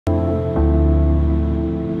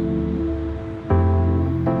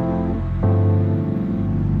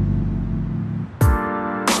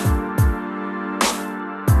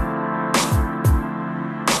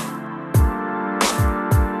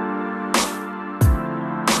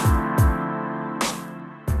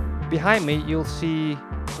Behind me, you'll see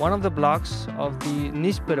one of the blocks of the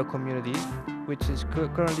Nispero community, which is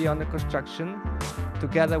currently under construction,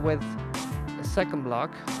 together with a second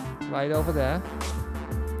block right over there.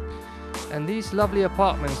 And these lovely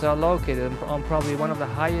apartments are located on probably one of the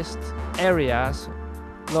highest areas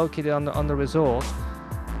located on the resort.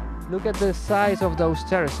 Look at the size of those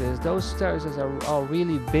terraces. Those terraces are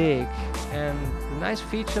really big, and the nice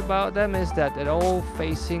feature about them is that they're all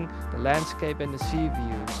facing the landscape and the sea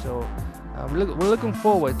view. So we're looking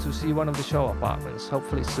forward to see one of the show apartments,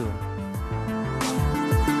 hopefully soon.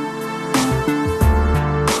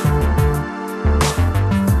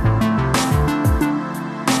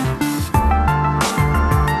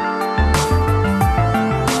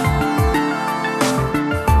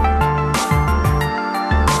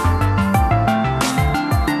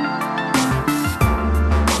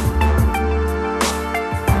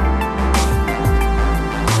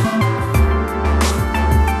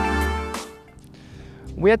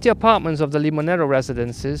 We're at the apartments of the Limonero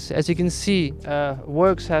residences. As you can see,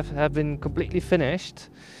 works have been completely finished,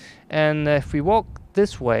 and if we walk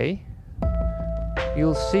this way,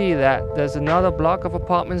 you'll see that there's another block of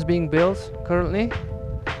apartments being built currently.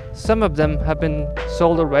 Some of them have been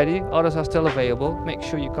sold already, others are still available. Make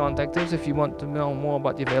sure you contact us if you want to know more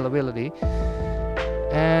about the availability.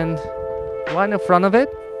 And right in front of it,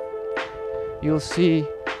 you'll see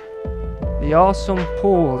the awesome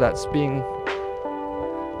pool that's being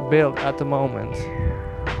built at the moment,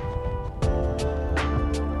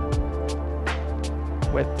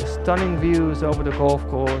 with the stunning views over the golf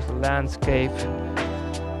course, the landscape,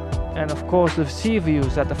 and of course the sea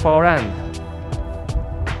views at the far end.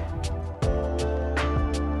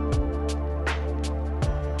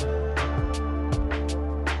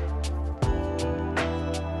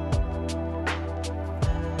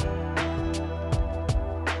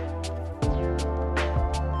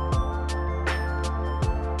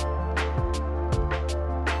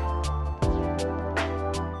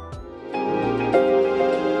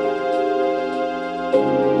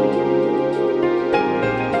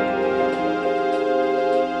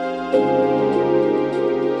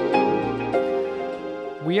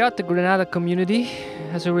 We are at the Granado community.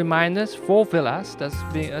 As a reminder, 4 villas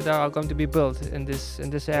that are going to be built in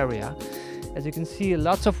this area. As you can see,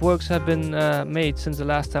 lots of works have been made since the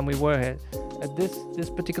last time we were here. At this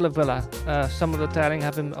particular villa, some of the tiling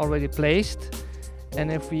have been already placed,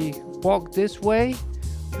 and if we walk this way,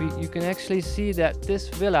 you can actually see that this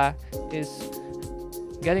villa is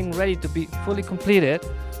getting ready to be fully completed.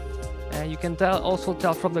 You can also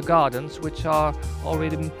tell from the gardens, which are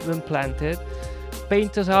already been planted.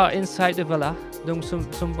 Painters are inside the villa doing some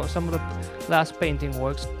of the last painting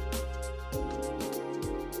works.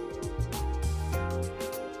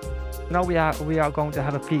 Now we are going to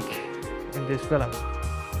have a peek in this villa.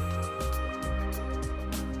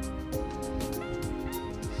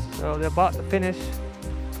 So they're about to finish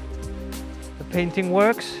the painting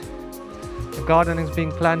works. The garden is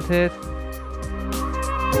being planted.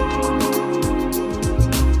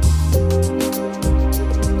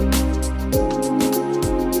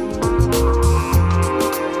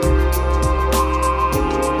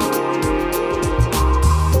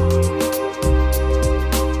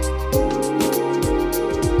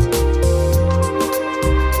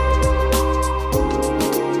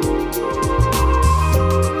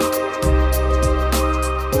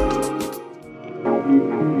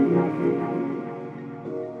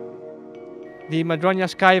 The Madrono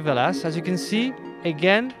Sky Villas, as you can see,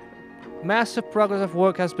 again, massive progress of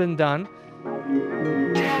work has been done.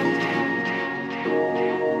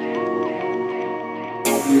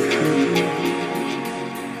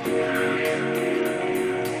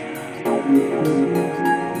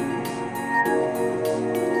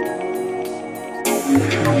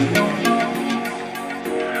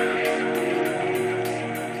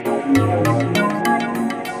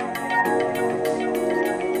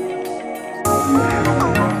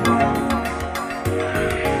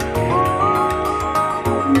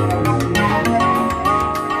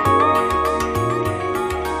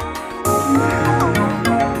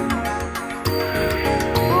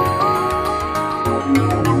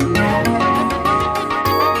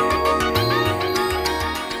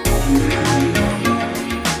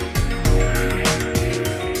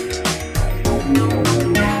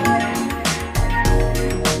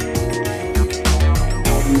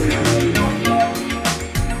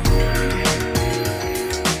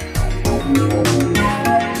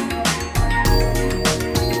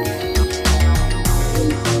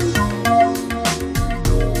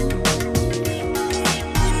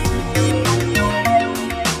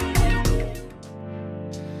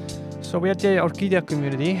 So we're at the Orquidea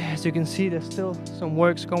community. As you can see, there's still some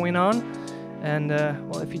works going on, and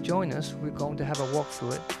well, if you join us, we're going to have a walk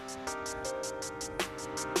through it.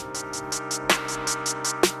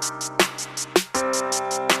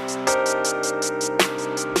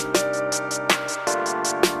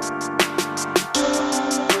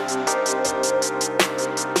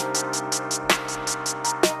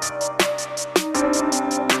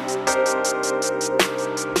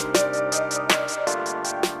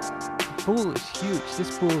 The pool is huge.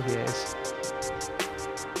 This pool here is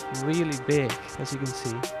really big, as you can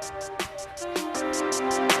see.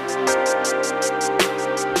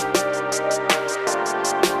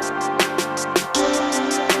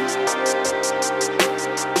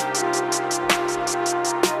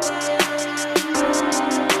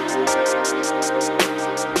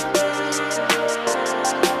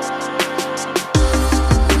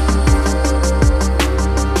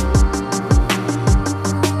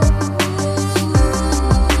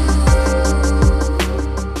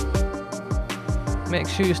 Make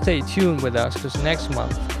sure you stay tuned with us, because next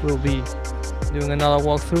month we'll be doing another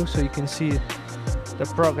walkthrough so you can see the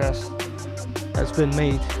progress that's been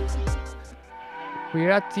made.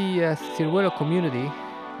 We're at the Ciruelo community,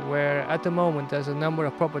 where at the moment there's a number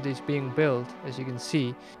of properties being built, as you can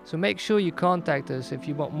see. So make sure you contact us if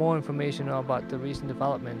you want more information about the recent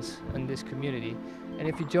developments in this community. And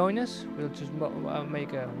if you join us, we'll just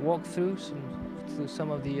make a walkthrough through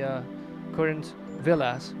some of the current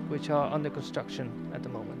villas which are under construction at the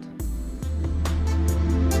moment.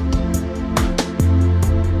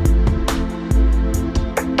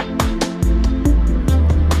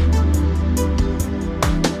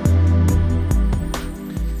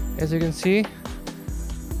 As you can see,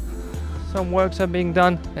 some works are being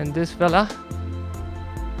done in this villa.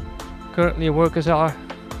 Currently workers are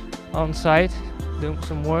on site doing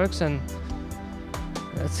some works, and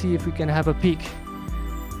let's see if we can have a peek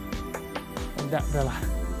that villa.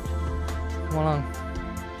 Come along.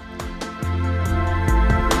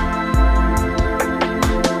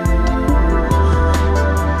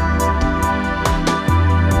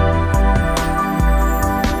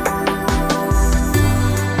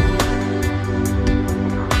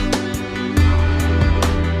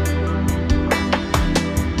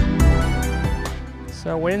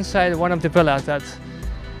 So we're inside one of the villas that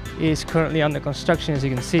is currently under construction, as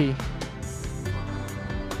you can see.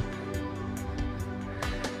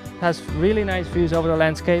 Has really nice views over the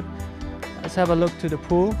landscape. Let's have a look to the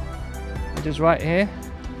pool, which is right here.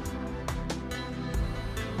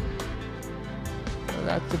 So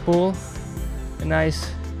that's the pool, a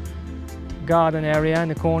nice garden area in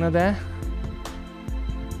the corner there,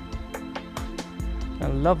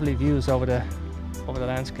 and lovely views over the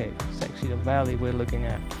landscape. It's actually the valley we're looking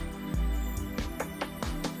at.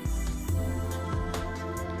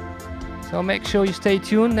 So make sure you stay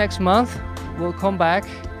tuned. Next month we'll come back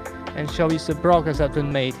and show you the progress that's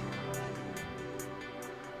been made.